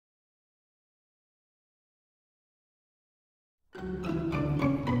I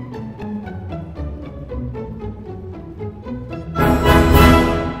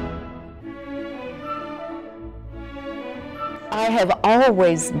have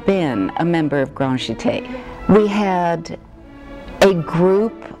always been a member of Grand Jeté. We had a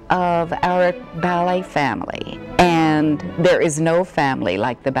group of our ballet family, and there is no family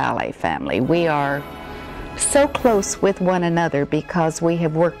like the ballet family. We are so close with one another because we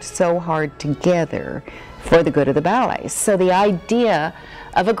have worked so hard together for the good of the ballet. So the idea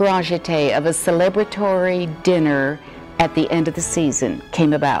of a Grand Jeté, of a celebratory dinner at the end of the season,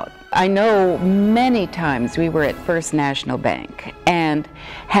 came about. I know many times we were at First National Bank and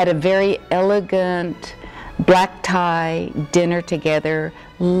had a very elegant black tie dinner together,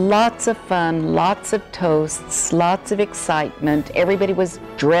 lots of fun, lots of toasts, lots of excitement. Everybody was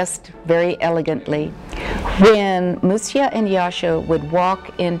dressed very elegantly. When Musya and Yasha would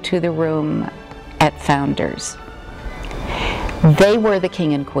walk into the room at Founders, they were the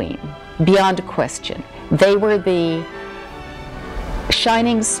king and queen, beyond a question. They were the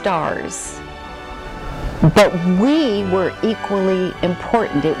shining stars, but we were equally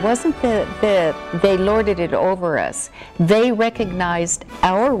important. It wasn't that they lorded it over us. They recognized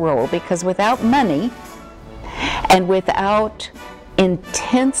our role, because without money and without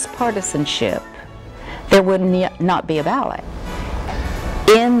intense partisanship, there would not be a ballet.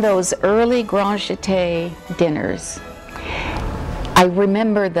 In those early Grand Jeté dinners, I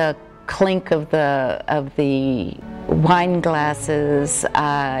remember the clink of the wine glasses.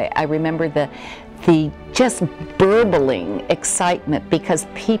 I remember the just burbling excitement because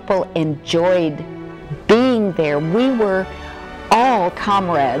people enjoyed being there. We were all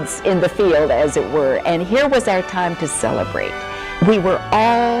comrades in the field, as it were, and here was our time to celebrate. We were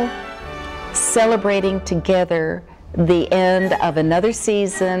all celebrating together the end of another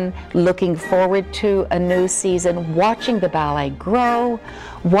season, looking forward to a new season, watching the ballet grow,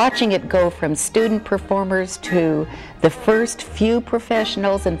 watching it go from student performers to the first few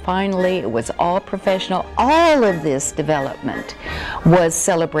professionals, and finally it was all professional. All of this development was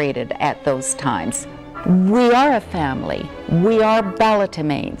celebrated at those times. We are a family. We are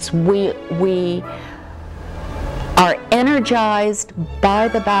balletimains. We are energized by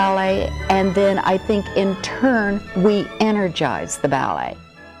the ballet, and then I think in turn we energize the ballet.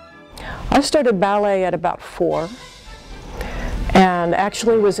 I started ballet at about 4 and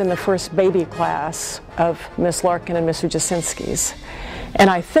actually was in the first baby class of Miss Larkin and Mr. Jasinski's. And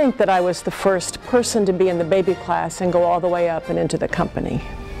I think that I was the first person to be in the baby class and go all the way up and into the company.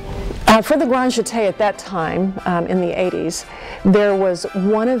 For the Grand Jeté at that time, in the 80s, there was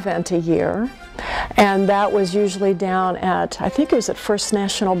one event a year, and that was usually down at, I think it was at First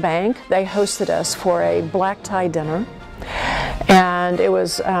National Bank. They hosted us for a black tie dinner, and it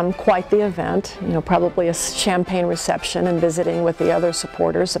was quite the event, you know, probably a champagne reception and visiting with the other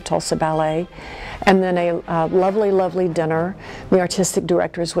supporters of Tulsa Ballet, and then a lovely, lovely dinner. The artistic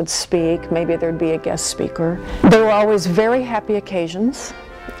directors would speak, maybe there'd be a guest speaker. They were always very happy occasions.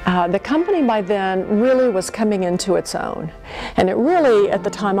 The company by then really was coming into its own, and it really, at the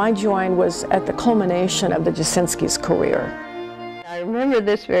time I joined, was at the culmination of the Jasinski's career. I remember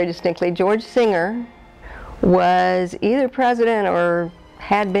this very distinctly. George Singer was either president or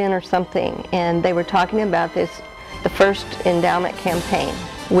had been or something, and they were talking about this, the first endowment campaign,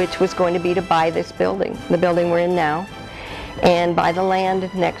 which was going to be to buy this building, the building we're in now, and buy the land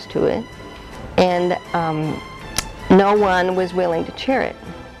next to it, and no one was willing to chair it.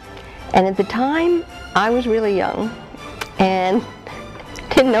 And at the time, I was really young and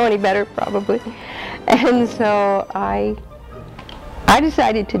didn't know any better, probably. And so I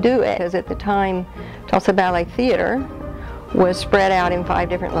decided to do it, because at the time, Tulsa Ballet Theater was spread out in 5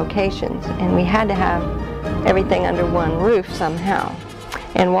 different locations, and we had to have everything under one roof somehow.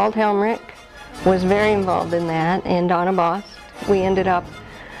 And Walt Helmrich was very involved in that, and Donna Boss. We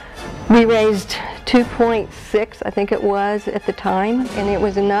raised 2.6, I think it was, at the time, and it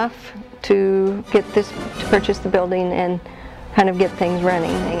was enough to purchase the building and kind of get things running.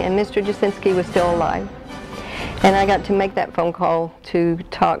 And Mr. Jasinski was still alive. And I got to make that phone call to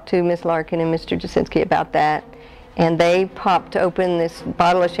talk to Miss Larkin and Mr. Jasinski about that. And they popped open this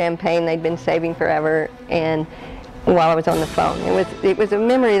bottle of champagne they'd been saving forever, and while I was on the phone. It was a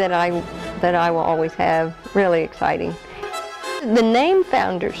memory that I will always have, really exciting. The name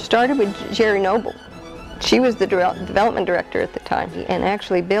Founders started with Jerry Noble. She was the development director at the time, and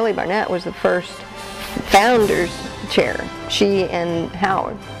actually Billy Barnett was the first Founders chair, she and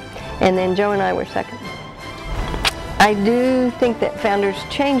Howard, and then Joe and I were second. I do think that Founders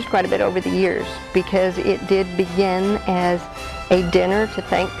changed quite a bit over the years, because it did begin as a dinner to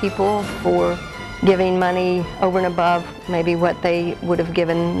thank people for giving money over and above maybe what they would have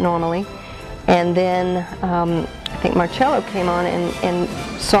given normally. And then I think Marcello came on and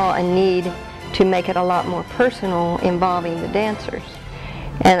saw a need to make it a lot more personal, involving the dancers.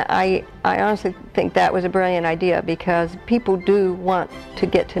 And I honestly think that was a brilliant idea, because people do want to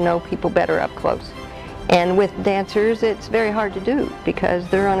get to know people better up close. And with dancers, it's very hard to do, because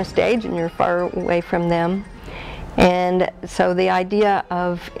they're on a stage and you're far away from them. And so the idea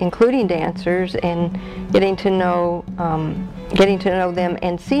of including dancers and getting to know them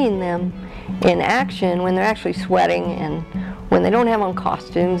and seeing them in action when they're actually sweating, and when they don't have on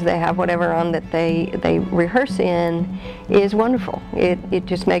costumes, they have whatever on that they rehearse in, is wonderful. It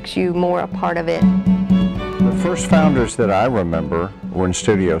just makes you more a part of it. The first founders that I remember were in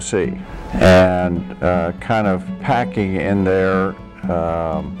Studio C, and kind of packing in there,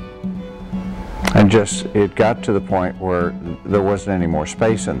 and just, it got to the point where there wasn't any more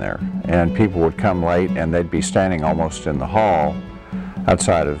space in there, and people would come late and they'd be standing almost in the hall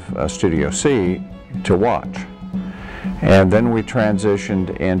outside of Studio C to watch. And then we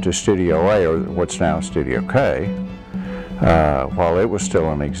transitioned into Studio A, or what's now Studio K, while it was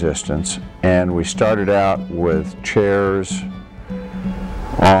still in existence. And we started out with chairs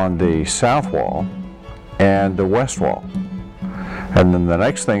on the south wall and the west wall. And then the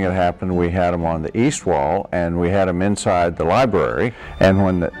next thing that happened, we had them on the east wall, and we had them inside the library. And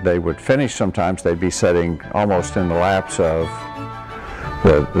when they would finish, sometimes they'd be sitting almost in the laps of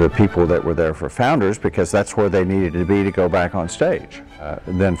the people that were there for founders, because that's where they needed to be to go back on stage.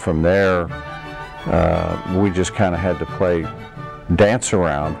 Then from there, we just kind of had to play dance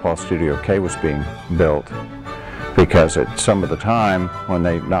around while Studio K was being built, because at some of the time when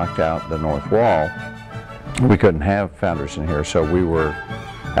they knocked out the north wall, we couldn't have founders in here, so we were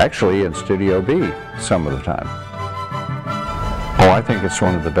actually in Studio B some of the time. Oh, I think it's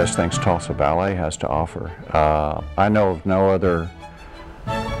one of the best things Tulsa Ballet has to offer. I know of no other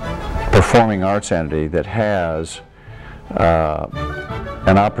performing arts entity that has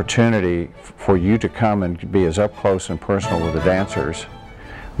an opportunity for you to come and be as up close and personal with the dancers,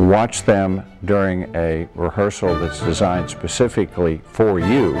 watch them during a rehearsal that's designed specifically for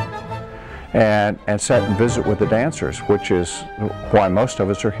you, and sit and visit with the dancers, which is why most of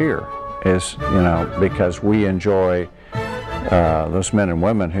us are here, is, because we enjoy those men and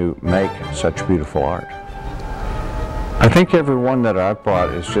women who make such beautiful art. I think everyone that I've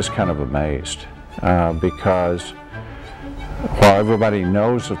brought is just kind of amazed, because while everybody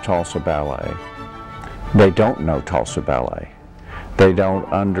knows of Tulsa Ballet, they don't know Tulsa Ballet. They don't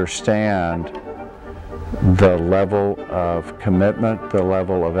understand the level of commitment, the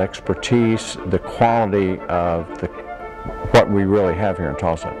level of expertise, the quality of what we really have here in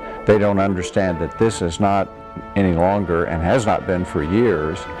Tulsa. They don't understand that this is not any longer, and has not been for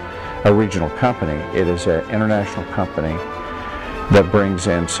years, a regional company. It is an international company that brings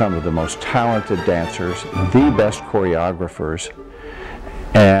in some of the most talented dancers, the best choreographers,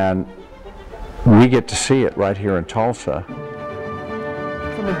 and we get to see it right here in Tulsa.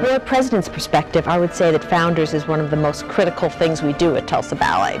 From a board president's perspective, I would say that Founders is one of the most critical things we do at Tulsa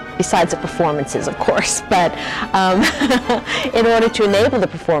Ballet, besides the performances, of course. But in order to enable the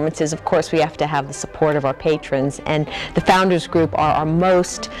performances, of course, we have to have the support of our patrons. And the Founders Group are our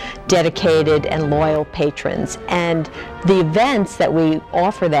most dedicated and loyal patrons. And the events that we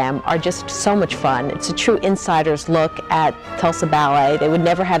offer them are just so much fun. It's a true insider's look at Tulsa Ballet. They would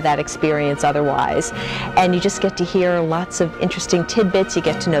never have that experience otherwise. And you just get to hear lots of interesting tidbits. You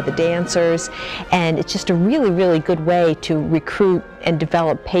get to know the dancers, and it's just a really, really good way to recruit and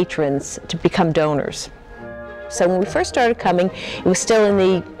develop patrons to become donors. So when we first started coming, it was still in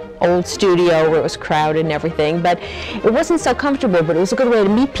the old studio where it was crowded and everything, but it wasn't so comfortable, but it was a good way to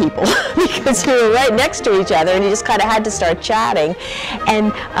meet people because we were right next to each other and you just kind of had to start chatting.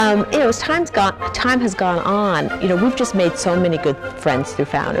 And as time has gone on, we've just made so many good friends through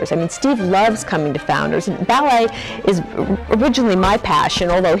Founders. I mean, Steve loves coming to Founders. Ballet is originally my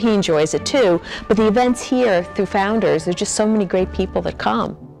passion, although he enjoys it too, but the events here through Founders, there's just so many great people that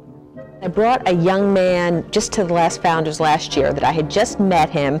come. I brought a young man just to the last Founders last year that I had just met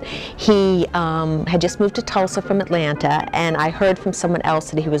him. He had just moved to Tulsa from Atlanta, and I heard from someone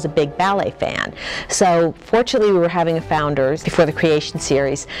else that he was a big ballet fan. So fortunately we were having a Founders before the Creation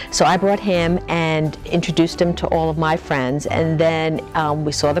Series, so I brought him and introduced him to all of my friends, and then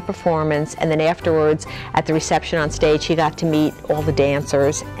we saw the performance, and then afterwards at the reception on stage he got to meet all the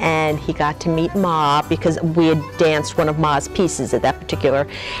dancers, and he got to meet Ma because we had danced one of Ma's pieces at that particular,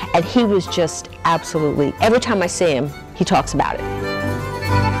 and he was just absolutely, every time I see him, he talks about it.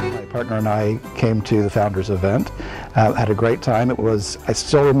 My partner and I came to the Founders event. Had a great time. I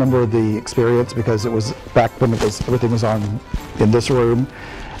still remember the experience because it was back when everything was on in this room.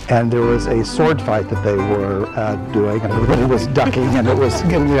 And there was a sword fight that they were doing, and everybody was ducking, and it was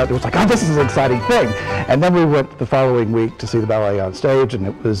like, oh, this is an exciting thing. And then we went the following week to see the ballet on stage, and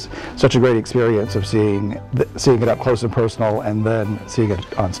it was such a great experience of seeing it up close and personal, and then seeing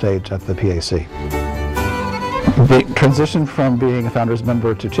it on stage at the PAC. The transition from being a Founders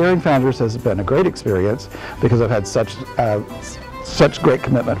member to chairing Founders has been a great experience because I've had such great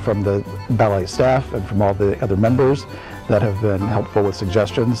commitment from the ballet staff and from all the other members that have been helpful with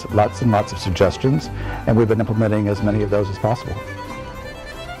suggestions, lots and lots of suggestions, and we've been implementing as many of those as possible.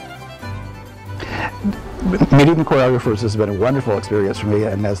 Meeting the choreographers has been a wonderful experience for me,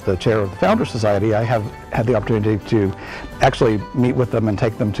 and as the chair of the Founders Society, I have had the opportunity to actually meet with them and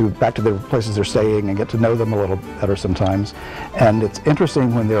take them back to the places they're staying and get to know them a little better sometimes. And it's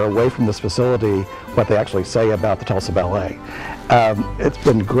interesting when they're away from this facility what they actually say about the Tulsa Ballet. It's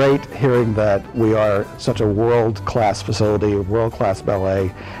been great hearing that we are such a world-class facility, a world-class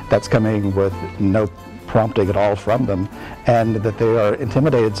ballet that's coming with no prompting at all from them, and that they are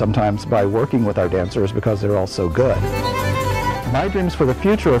intimidated sometimes by working with our dancers because they're all so good. My dreams for the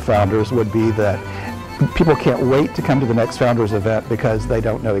future of Founders would be that people can't wait to come to the next Founders event because they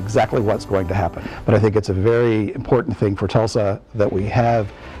don't know exactly what's going to happen. But I think it's a very important thing for Tulsa that we have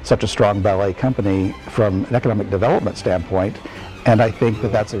such a strong ballet company from an economic development standpoint, and I think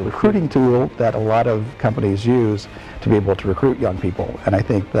that that's a recruiting tool that a lot of companies use to be able to recruit young people. And I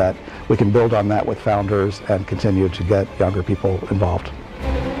think that we can build on that with Founders and continue to get younger people involved.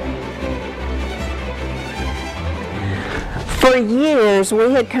 For years,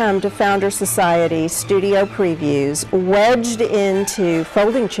 we had come to Founders Society studio previews wedged into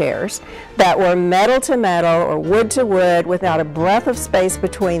folding chairs that were metal to metal or wood to wood without a breath of space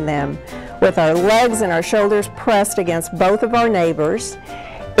between them, with our legs and our shoulders pressed against both of our neighbors,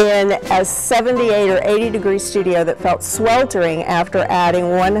 in a 78 or 80 degree studio that felt sweltering after adding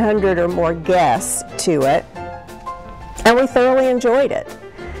 100 or more guests to it, and we thoroughly enjoyed it.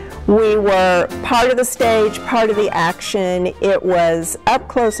 We were part of the stage, part of the action. It was up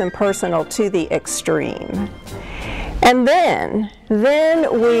close and personal to the extreme. And then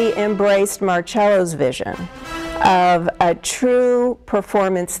we embraced Marcello's vision of a true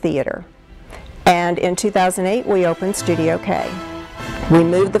performance theater. And in 2008, we opened Studio K. We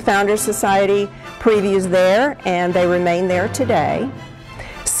moved the Founders Society previews there, and they remain there today.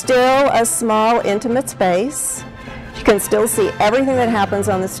 Still a small, intimate space. You can still see everything that happens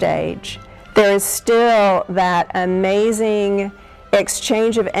on the stage. There is still that amazing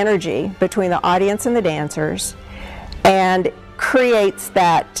exchange of energy between the audience and the dancers, and creates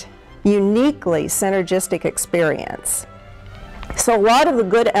that uniquely synergistic experience. So a lot of the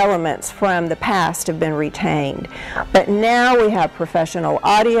good elements from the past have been retained, but now we have professional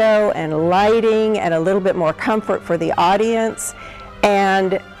audio and lighting and a little bit more comfort for the audience,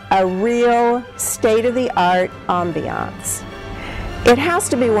 and a real state-of-the-art ambiance. It has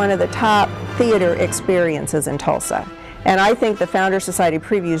to be one of the top theater experiences in Tulsa, and I think the Founders Society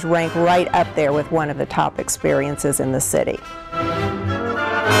previews rank right up there with one of the top experiences in the city.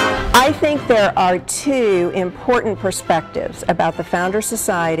 I think there are two important perspectives about the Founders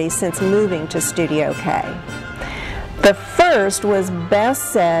Society since moving to Studio K. The first was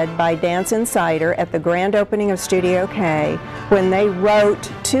best said by Dance Insider at the grand opening of Studio K when they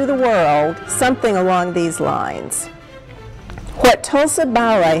wrote to the world something along these lines. What Tulsa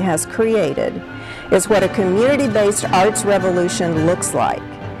Ballet has created is what a community-based arts revolution looks like,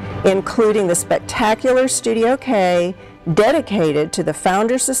 including the spectacular Studio K dedicated to the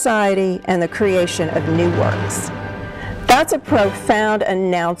Founders Society and the creation of new works. That's a profound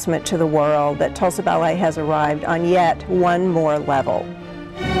announcement to the world that Tulsa Ballet has arrived on yet one more level.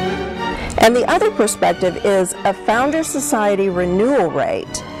 And the other perspective is a Founders Society renewal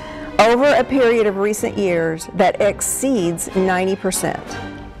rate over a period of recent years that exceeds 90%.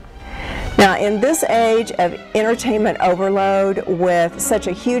 Now, in this age of entertainment overload with such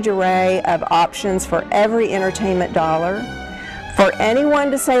a huge array of options for every entertainment dollar, for anyone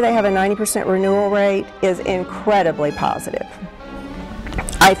to say they have a 90% renewal rate is incredibly positive.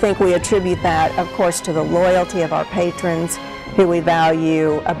 I think we attribute that, of course, to the loyalty of our patrons, who we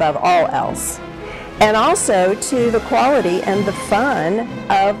value above all else, and also to the quality and the fun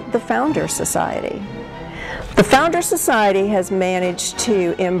of the Founders Society. The Founders Society has managed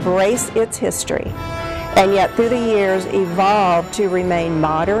to embrace its history, and yet through the years evolved to remain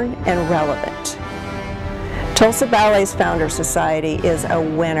modern and relevant. Tulsa Ballet's Founders Society is a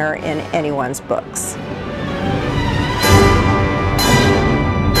winner in anyone's books.